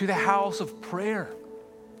to the house of prayer.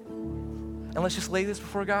 And let's just lay this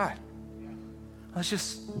before God. Let's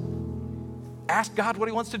just ask God what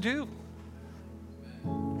he wants to do.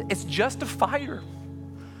 It's just a fire.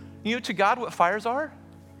 You know, to God, what fires are?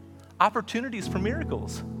 Opportunities for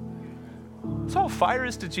miracles. That's all fire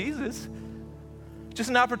is to Jesus. Just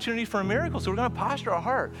an opportunity for a miracle. So we're going to posture our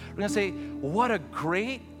heart. We're going to say, what a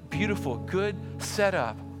great, beautiful, good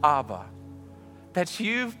setup, Abba, that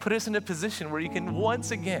you've put us in a position where you can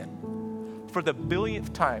once again, for the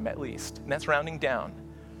billionth time at least, and that's rounding down,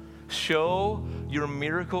 show your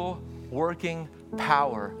miracle working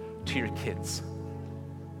power to your kids.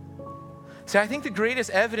 See, I think the greatest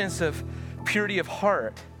evidence of purity of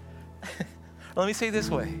heart, let me say it this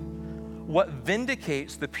way. What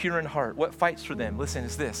vindicates the pure in heart, what fights for them, listen,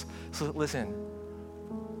 is this. So listen,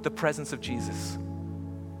 the presence of Jesus.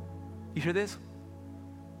 You hear this?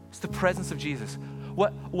 It's the presence of Jesus.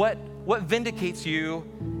 What vindicates you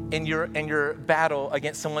in your battle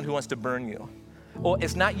against someone who wants to burn you? Well,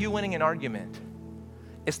 it's not you winning an argument.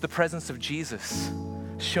 It's the presence of Jesus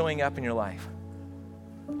showing up in your life.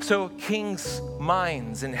 So kings'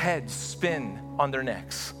 minds and heads spin on their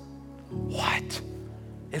necks. What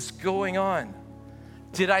is going on?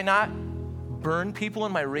 Did I not burn people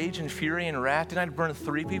in my rage and fury and wrath? Didn't I burn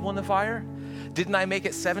 3 people in the fire? Didn't I make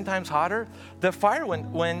it 7 times hotter? The fire,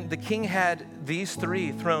 when the king had these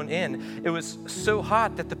 3 thrown in, it was so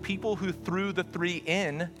hot that the people who threw the 3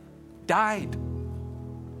 in died.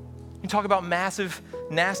 You talk about massive,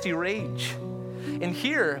 nasty rage. And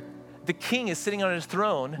here, the king is sitting on his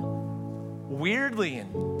throne, weirdly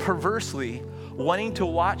and perversely wanting to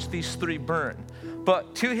watch these 3 burn.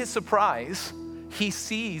 But to his surprise, he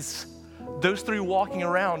sees those 3 walking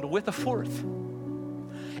around with a 4th.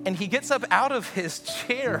 And he gets up out of his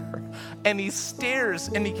chair and he stares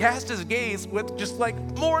and he casts his gaze with just like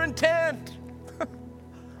more intent.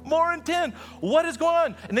 More intent. What is going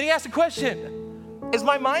on? And then he asks a question. Am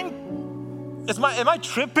I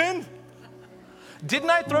tripping?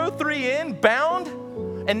 Didn't I throw 3 in bound?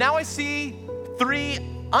 And now I see 3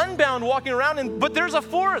 unbound walking around, but there's a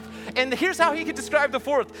 4th. And here's how he could describe the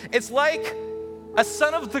 4th. It's like a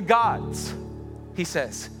son of the gods, he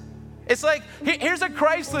says. It's like, here's a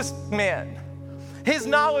Christless man. His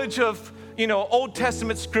knowledge of, Old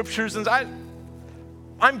Testament scriptures, and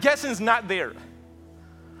I'm guessing is not there.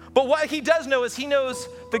 But what he does know is he knows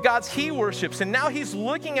the gods he worships. And now he's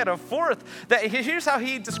looking at a 4th that, here's how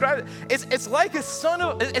he described it. It's like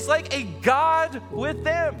it's like a God with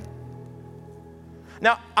them.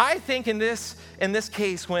 Now, I think in this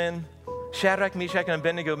case, when Shadrach, Meshach, and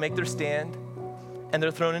Abednego make their stand and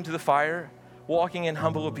they're thrown into the fire, walking in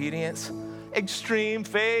humble obedience, extreme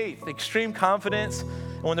faith, extreme confidence.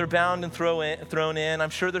 And when they're bound and thrown in, I'm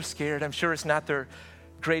sure they're scared. I'm sure it's not their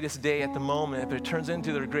greatest day at the moment, but it turns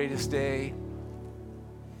into their greatest day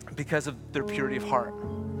because of their purity of heart.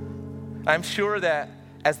 I'm sure that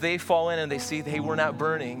as they fall in and they see, hey, we're not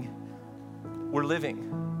burning, we're living.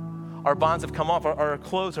 Our bonds have come off, our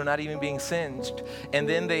clothes are not even being singed. And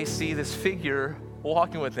then they see this figure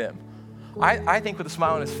walking with them. I think with a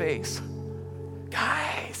smile on his face,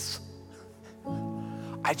 guys,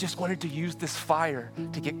 I just wanted to use this fire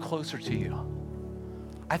to get closer to you.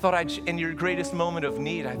 I thought in your greatest moment of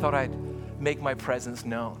need, I thought I'd make my presence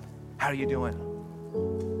known. How are you doing?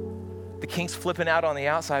 The king's flipping out on the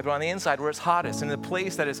outside, but on the inside where it's hottest, in the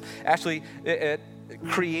place that is actually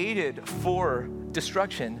created for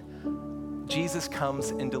destruction, Jesus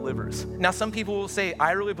comes and delivers. Now, some people will say,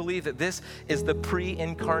 I really believe that this is the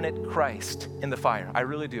pre-incarnate Christ in the fire. I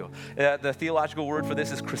really do. The theological word for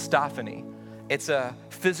this is Christophany. It's a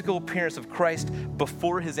physical appearance of Christ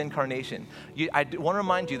before his incarnation. I want to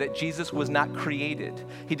remind you that Jesus was not created.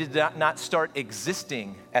 He did not start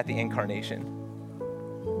existing at the incarnation.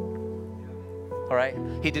 All right?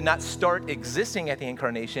 He did not start existing at the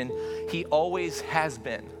incarnation. He always has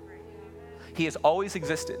been. He has always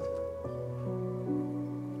existed.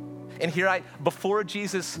 And here before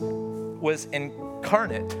Jesus was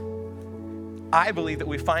incarnate, I believe that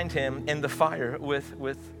we find him in the fire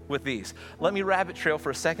with these. Let me rabbit trail for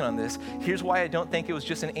a second on this. Here's why I don't think it was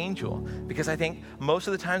just an angel. Because I think most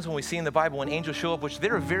of the times when we see in the Bible when angels show up, which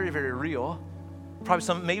they're very, very real,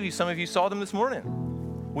 maybe some of you saw them this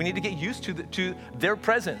morning. We need to get used to their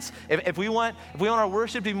presence. If we want our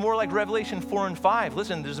worship to be more like Revelation 4 and 5,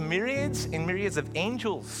 listen, there's myriads and myriads of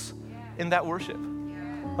angels in that worship.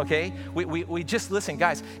 Okay? We just listen,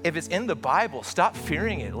 guys, if it's in the Bible, stop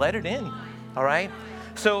fearing it. Let it in. All right?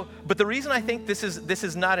 So, but the reason I think this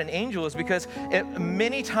is not an angel is because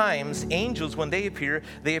many times angels, when they appear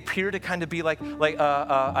to kind of be like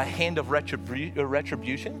a hand of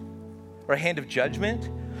retribution or a hand of judgment,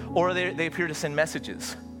 or they appear to send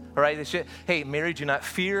messages. All right? They say, hey, Mary, do not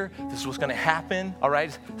fear. This is what's going to happen. All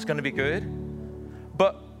right? It's going to be good.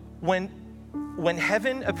 But when when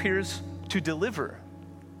heaven appears to deliver,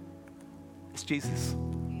 it's Jesus.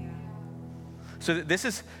 So this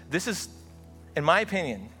is, in my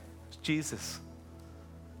opinion, Jesus.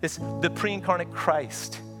 It's the pre-incarnate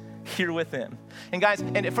Christ here with him. And guys,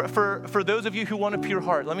 and for those of you who want a pure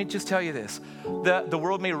heart, let me just tell you this. The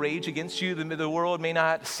world may rage against you. The world may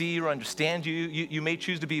not see or understand you. You may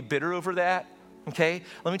choose to be bitter over that, okay?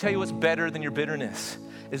 Let me tell you what's better than your bitterness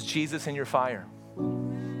is Jesus in your fire.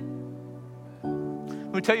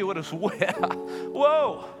 Let me tell you what is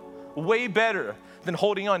way better than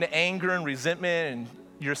holding on to anger and resentment and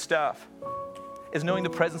your stuff is knowing the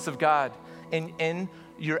presence of God in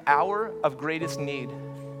your hour of greatest need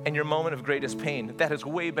and your moment of greatest pain. That is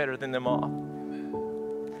way better than them all.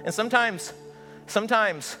 And sometimes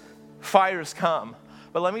fires come,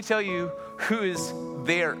 but let me tell you who is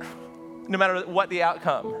there, no matter what the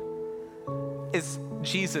outcome, is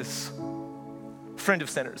Jesus, friend of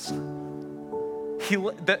sinners.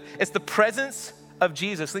 It's the presence of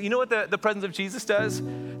Jesus. You know what the presence of Jesus does?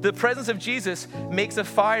 The presence of Jesus makes a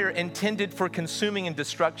fire intended for consuming and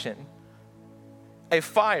destruction a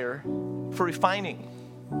fire for refining.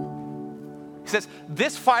 He says,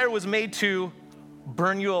 this fire was made to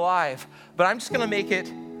burn you alive, but I'm just going to make it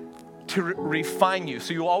to refine you.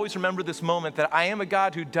 So you'll always remember this moment that I am a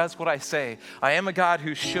God who does what I say. I am a God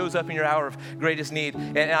who shows up in your hour of greatest need.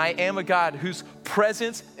 And I am a God whose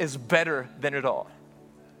presence is better than it all.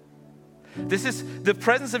 This is the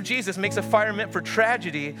presence of Jesus makes a fire meant for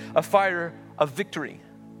tragedy a fire of victory.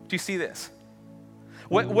 Do you see this?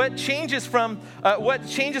 What changes from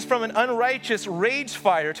an unrighteous rage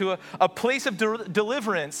fire to a place of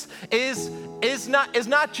deliverance is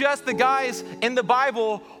not just the guys in the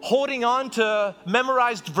Bible holding on to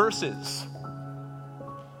memorized verses,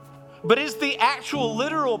 but is the actual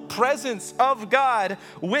literal presence of God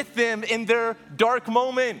with them in their dark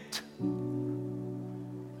moment.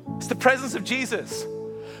 It's the presence of Jesus.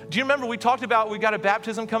 Do you remember we talked about we got a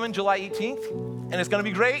baptism coming July 18th, and it's going to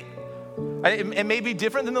be great. It may be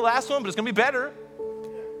different than the last one, but it's going to be better.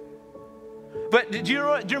 But do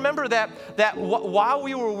you remember that while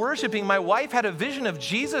we were worshiping, my wife had a vision of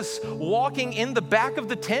Jesus walking in the back of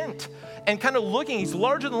the tent and kind of looking, he's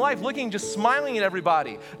larger than life, looking, just smiling at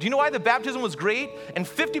everybody. Do you know why the baptism was great? And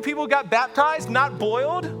 50 people got baptized, not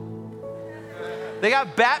boiled. They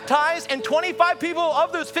got baptized, and 25 people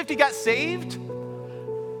of those 50 got saved.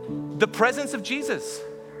 The presence of Jesus.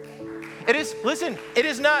 It is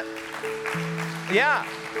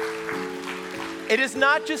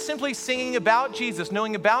not just simply singing about Jesus,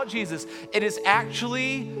 knowing about Jesus. It is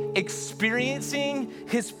actually experiencing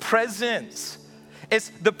his presence.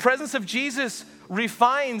 It's the presence of Jesus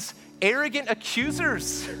refines arrogant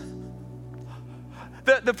accusers.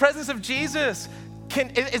 The presence of Jesus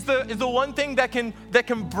is the one thing that can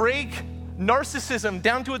break narcissism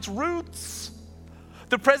down to its roots.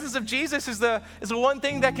 The presence of Jesus is the one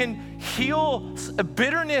thing that can heal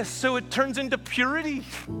bitterness so it turns into purity.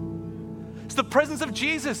 It's the presence of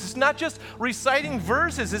Jesus. It's not just reciting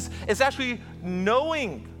verses. It's actually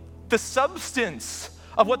knowing the substance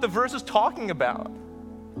of what the verse is talking about.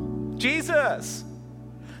 Jesus.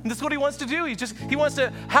 And this is what he wants to do. He wants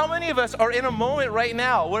to, how many of us are in a moment right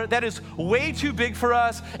now where that is way too big for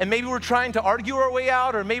us, and maybe we're trying to argue our way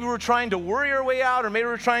out, or maybe we're trying to worry our way out, or maybe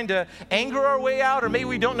we're trying to anger our way out, or maybe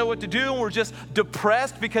we don't know what to do and we're just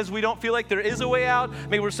depressed because we don't feel like there is a way out.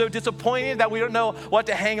 Maybe we're so disappointed that we don't know what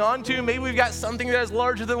to hang on to. Maybe we've got something that is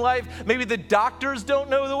larger than life. Maybe the doctors don't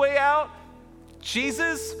know the way out.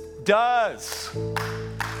 Jesus does.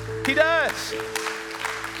 He does.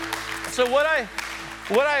 So what I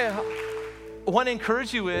want to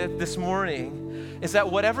encourage you with this morning is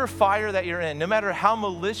that whatever fire that you're in, no matter how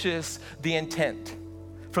malicious the intent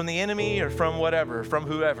from the enemy or from whatever, from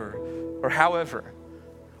whoever or however,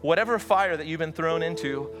 whatever fire that you've been thrown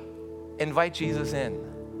into, invite Jesus in.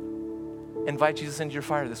 Invite Jesus into your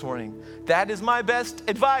fire this morning. That is my best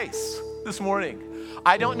advice this morning.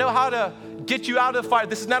 I don't know how to get you out of the fire.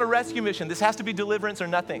 This is not a rescue mission. This has to be deliverance or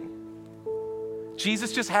nothing.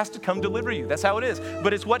 Jesus just has to come deliver you. That's how it is.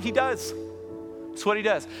 But it's what he does. It's what he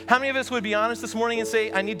does. How many of us would be honest this morning and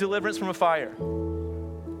say, I need deliverance from a fire?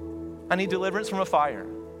 I need deliverance from a fire.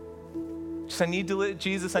 Just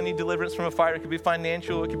Jesus, I need deliverance from a fire. It could be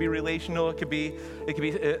financial, it could be relational, it could be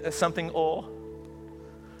something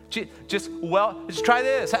Just try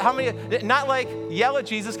this. How many, not like yell at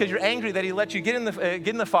Jesus because you're angry that he let you get in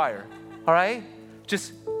the fire. All right?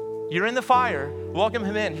 Just you're in the fire. Welcome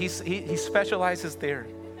him in. He specializes there.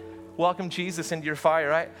 Welcome Jesus into your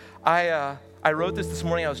fire. I wrote this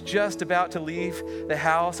morning. I was just about to leave the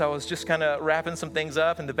house. I was just kind of wrapping some things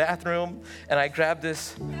up in the bathroom, and I grabbed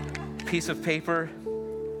this piece of paper.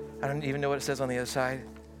 I don't even know what it says on the other side.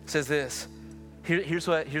 It says this. Here's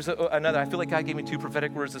another. I feel like God gave me 2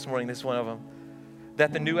 prophetic words this morning. This is one of them.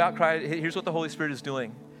 That the new outcry, here's what the Holy Spirit is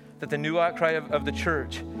doing. That the new outcry of the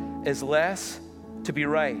church is less to be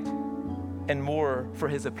right and more for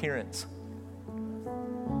his appearance.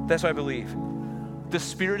 That's what I believe. The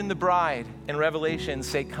Spirit and the bride in Revelation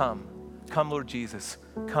say, come. Come, Lord Jesus.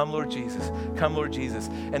 Come, Lord Jesus. Come, Lord Jesus.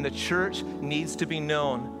 And the church needs to be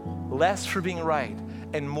known less for being right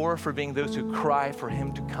and more for being those who cry for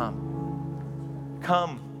him to come.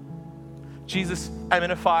 Come. Jesus, I'm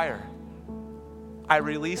in a fire. I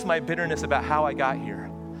release my bitterness about how I got here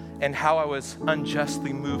and how I was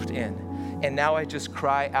unjustly moved in. And now I just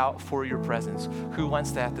cry out for your presence. Who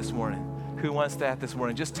wants that this morning? Who wants that this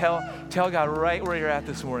morning? Just tell God right where you're at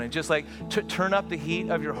this morning. Just like turn up the heat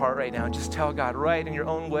of your heart right now and just tell God right in your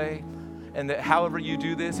own way. And that however you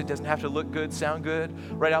do this, it doesn't have to look good, sound good.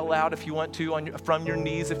 Right out loud if you want to, from your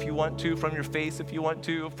knees if you want to, from your face if you want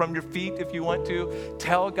to, from your feet if you want to.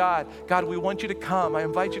 Tell God, God, we want you to come. I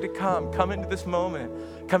invite you to come. Come into this moment.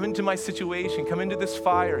 Come into my situation. Come into this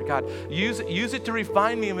fire. God, use it to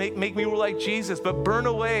refine me and make me more like Jesus, but burn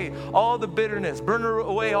away all the bitterness. Burn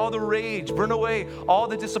away all the rage. Burn away all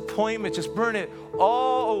the disappointment. Just burn it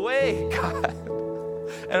all away, God.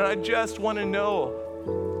 And I just want to know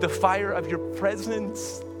the fire of your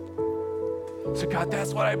presence. So God,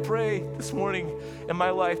 that's what I pray this morning in my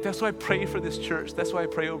life. That's why I pray for this church. That's why I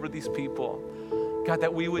pray over these people. God,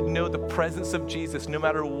 that we would know the presence of Jesus no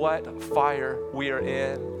matter what fire we are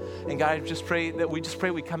in. And God, I just pray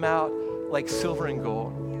we come out like silver and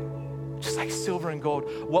gold. Just like silver and gold.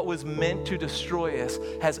 What was meant to destroy us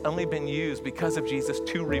has only been used because of Jesus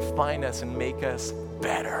to refine us and make us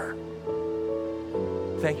better.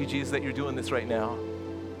 Thank you, Jesus, that you're doing this right now.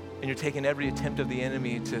 And you're taking every attempt of the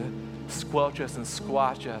enemy to squelch us and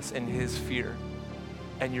squash us in his fear.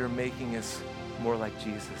 And you're making us more like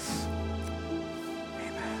Jesus.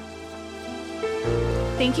 Amen.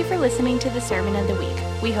 Thank you for listening to the Sermon of the Week.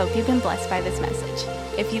 We hope you've been blessed by this message.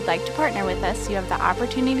 If you'd like to partner with us, you have the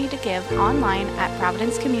opportunity to give online at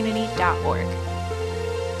providencecommunity.org.